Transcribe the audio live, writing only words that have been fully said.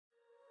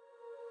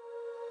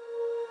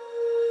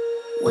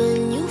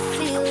When you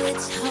feel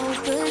it's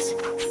hopeless,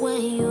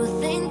 when you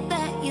think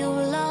that you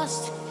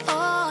lost,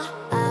 oh,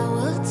 I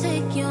will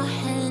take your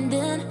hand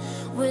and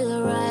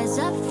we'll rise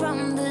up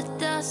from the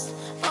dust.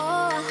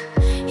 Oh,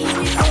 here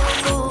we go,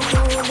 go,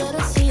 go, let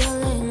us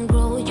heal and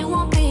grow. You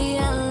won't be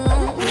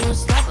alone, we're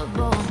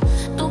unstoppable.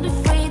 Don't be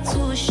afraid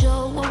to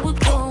show what we're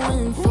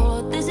going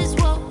for. This is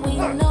what we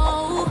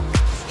know.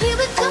 Here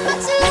we come back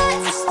to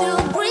life, we're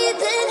still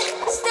breathing.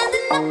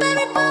 Standing up,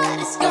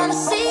 everybody's gonna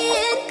see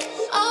it.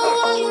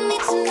 Oh, all you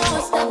need to know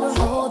is that we're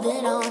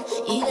holding on.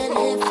 Even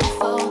if we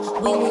fall,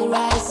 we will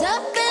rise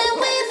up and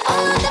we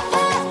follow the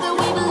path that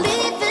we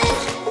believe in.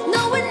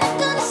 No, we're not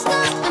gonna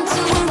stop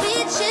until we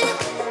reach it.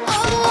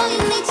 Oh, all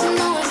you need to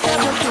know is that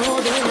we're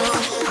holding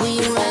on. We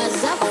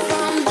rise up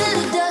from the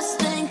dust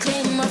and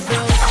claim our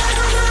throne.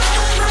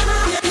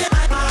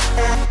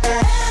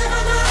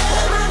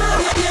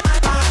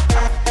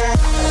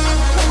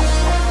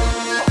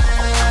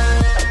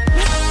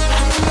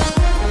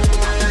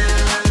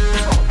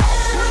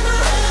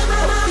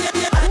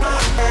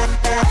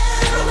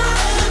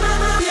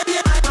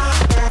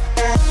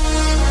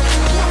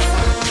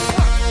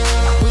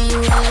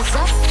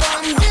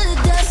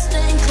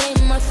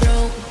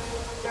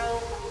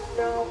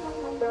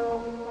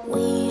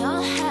 We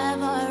all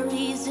have our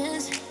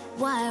reasons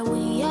why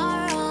we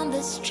are on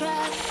this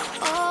track.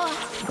 Oh,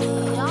 we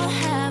all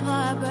have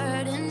our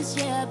burdens,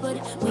 yeah, but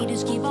we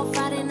just keep on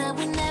fighting and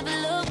we never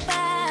look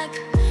back.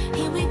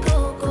 Here we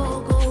go,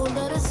 go, go,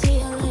 let us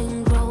heal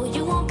and grow.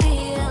 You won't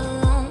be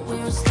alone,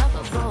 we're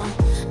unstoppable.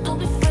 Don't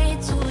be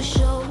afraid to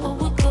show what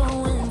we're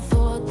going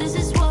for. This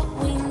is what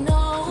we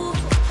know.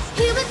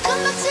 Here we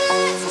come back to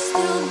life, we're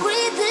still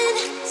breathing.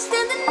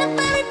 Standing up,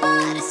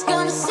 everybody's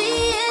gonna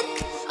see it.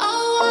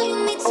 All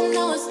you need to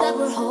know is that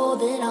we're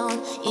holding on.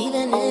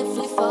 Even if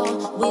we fall,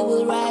 we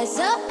will rise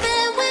up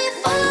and we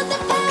follow the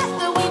path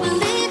that we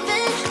believe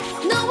in.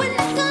 No, we're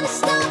not gonna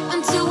stop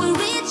until we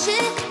reach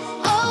it.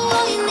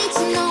 All you need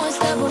to know is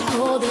that we're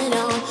holding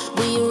on.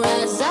 We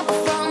rise up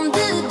from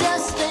the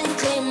dust and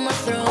claim our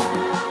throne.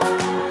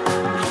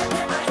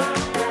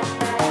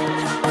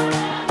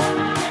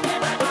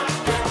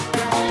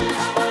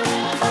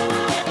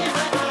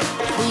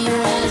 We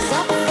rise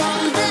up from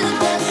the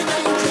dust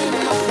and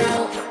claim our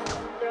throne.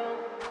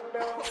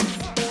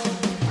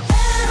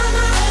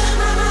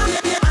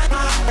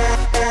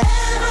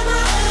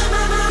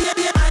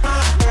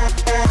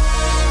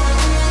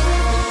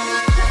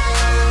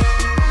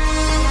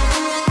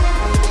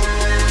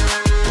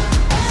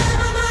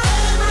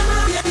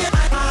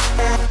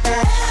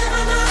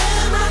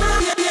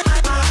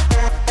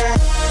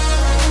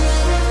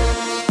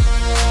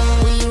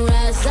 We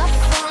rise up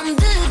from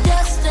the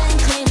dust and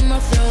claim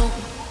our throne.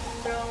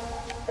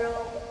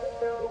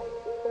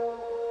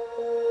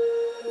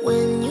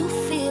 When you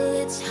feel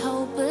it's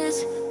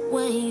hopeless,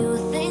 when you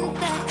think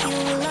that you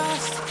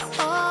lost,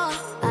 oh,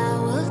 I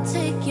will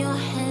take your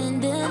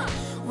hand and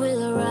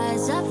we'll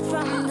rise up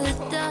from the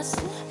dust.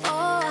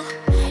 Oh,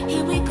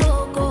 here we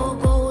go, go,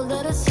 go,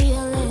 let us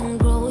heal and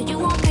grow. You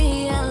won't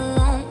be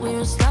alone, we're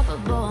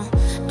unstoppable.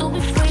 Don't be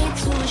afraid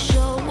to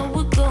show what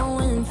we're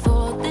going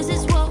for. This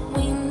is what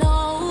we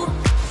know.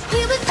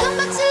 Here we come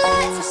back to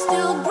life, we're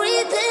still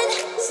breathing.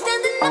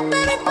 Standing up,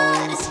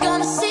 everybody's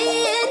gonna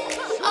see it.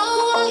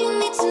 Oh, all you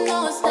need to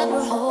know is that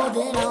we're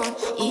holding on.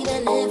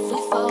 Even if we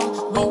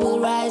fall, we will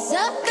rise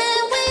up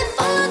and we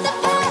follow the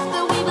path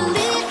that we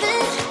believe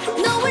in.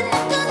 No, we're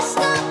not gonna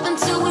stop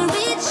until we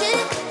reach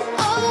it.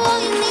 Oh, all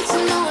you need to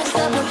know is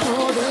that we're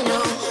holding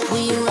on.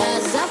 We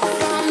rise up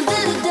from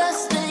the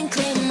dust and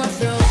claim our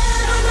throne.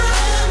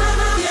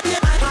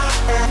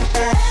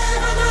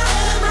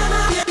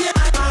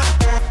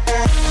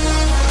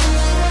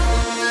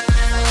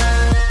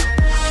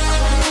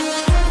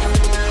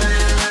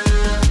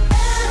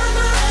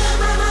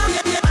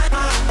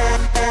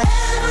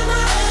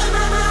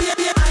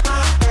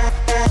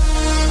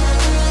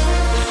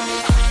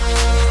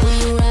 We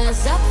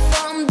rise up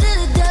from the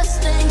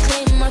dust and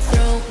claim our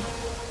throne.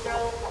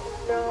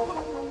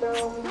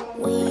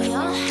 We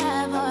all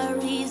have our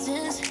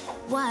reasons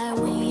why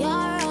we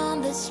are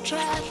on this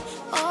track.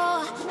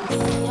 Oh,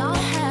 we all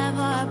have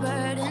our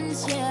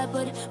burdens, yeah,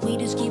 but we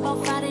just keep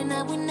on fighting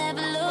and we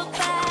never look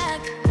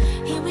back.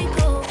 Here we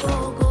go,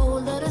 go, go,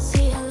 let us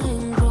heal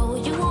and grow.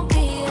 You won't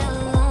be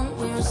alone,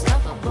 we're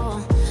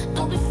unstoppable.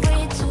 Don't be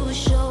afraid to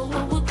show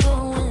what we're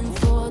going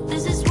for.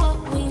 This is what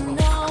we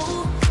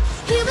know.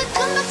 Here we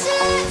come back to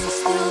life, we're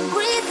still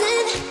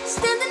breathing.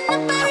 Standing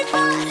up,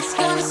 everybody's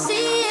gonna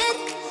see it.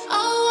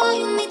 Oh, all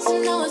you need to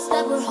know is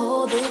that we're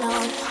holding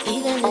on.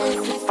 Even if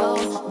we fall,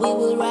 we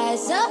will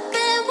rise up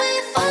and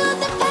we follow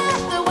the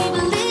path that we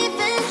believe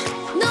in.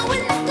 No,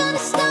 we're not gonna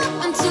stop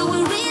until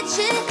we reach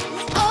it.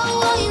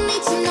 Oh, all you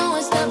need to know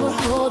is that we're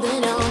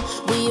holding on.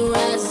 We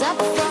rise up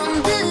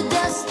from the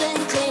dust and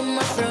claim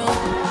our throne.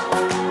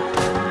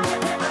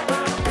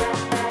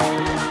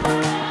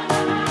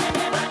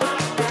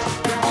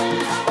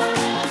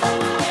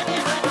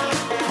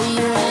 We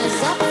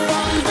rise up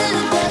from the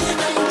dust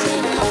and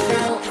claim our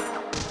throne.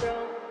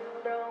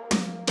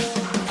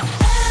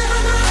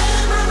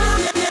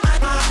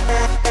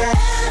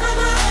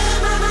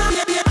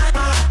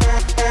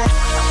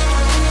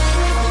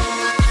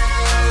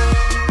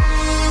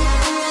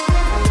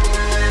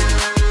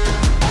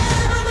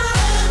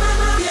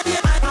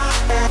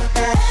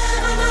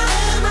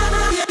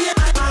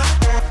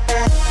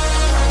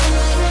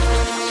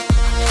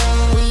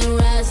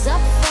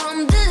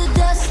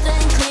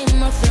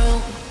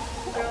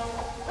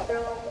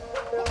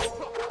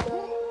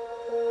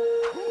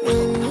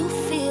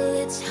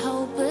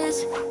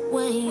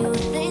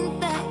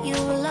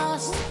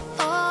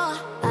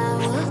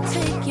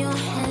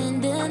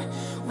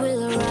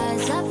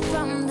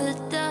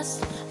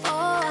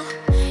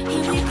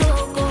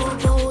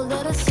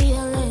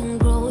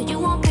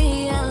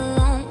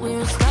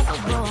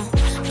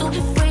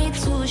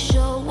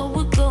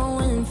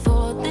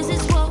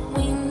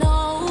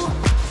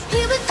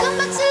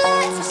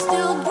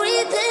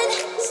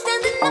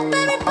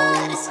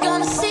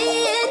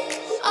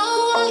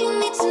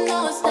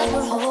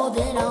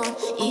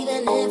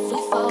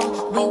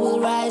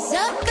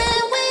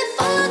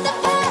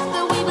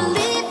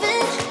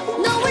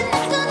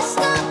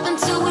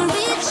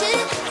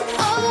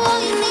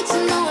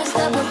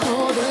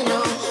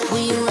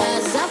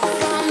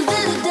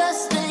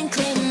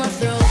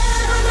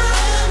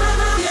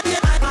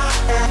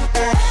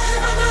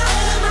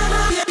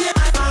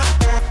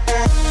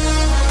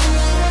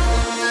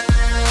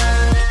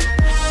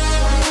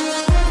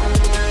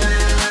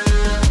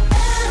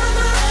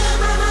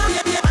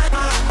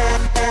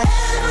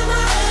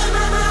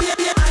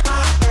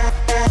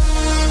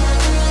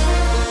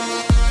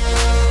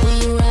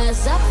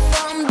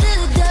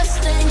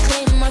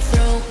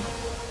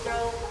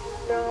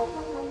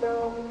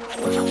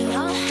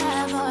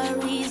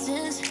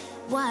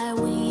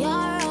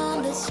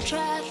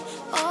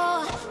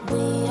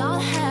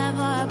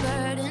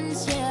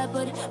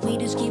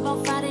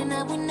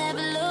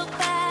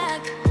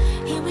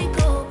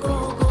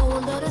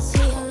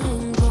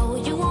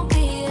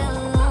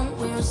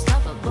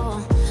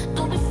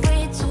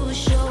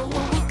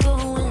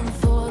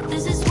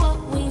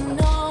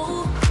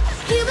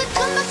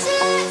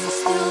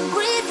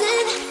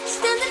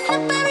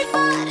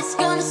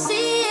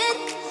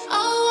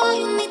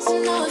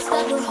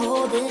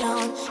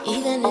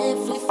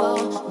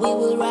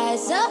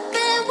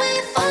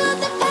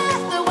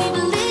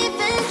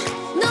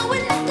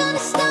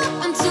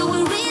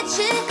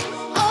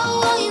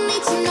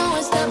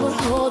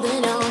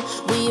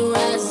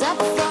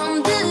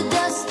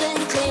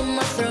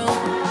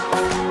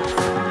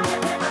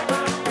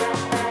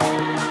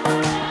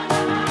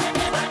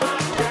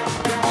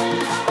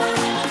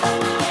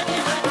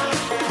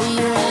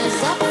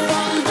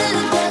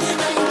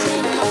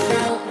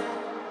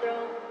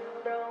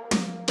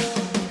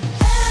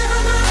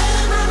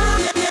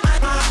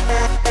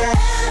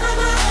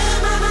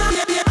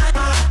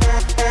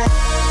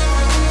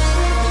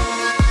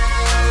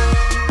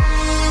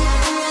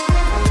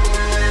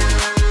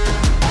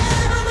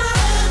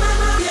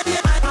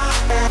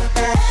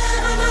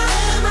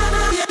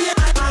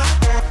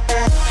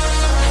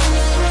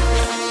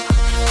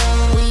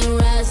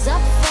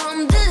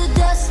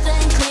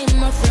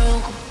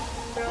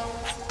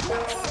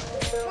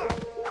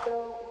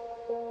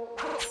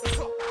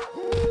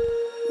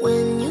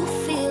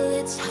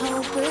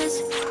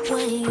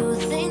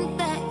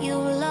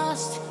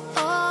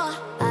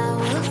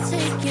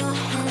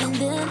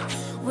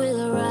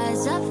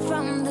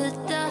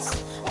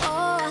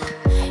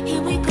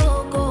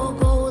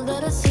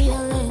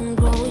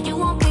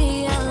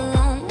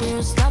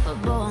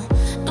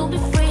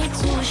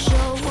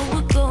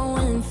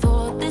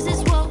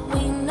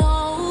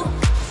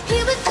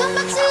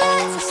 come back to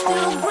life, we're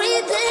still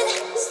breathing.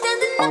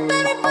 Standing up,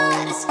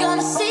 everybody's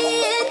gonna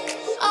see it.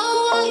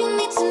 Oh, all you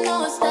need to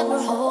know is that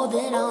we're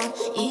holding on,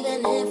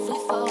 even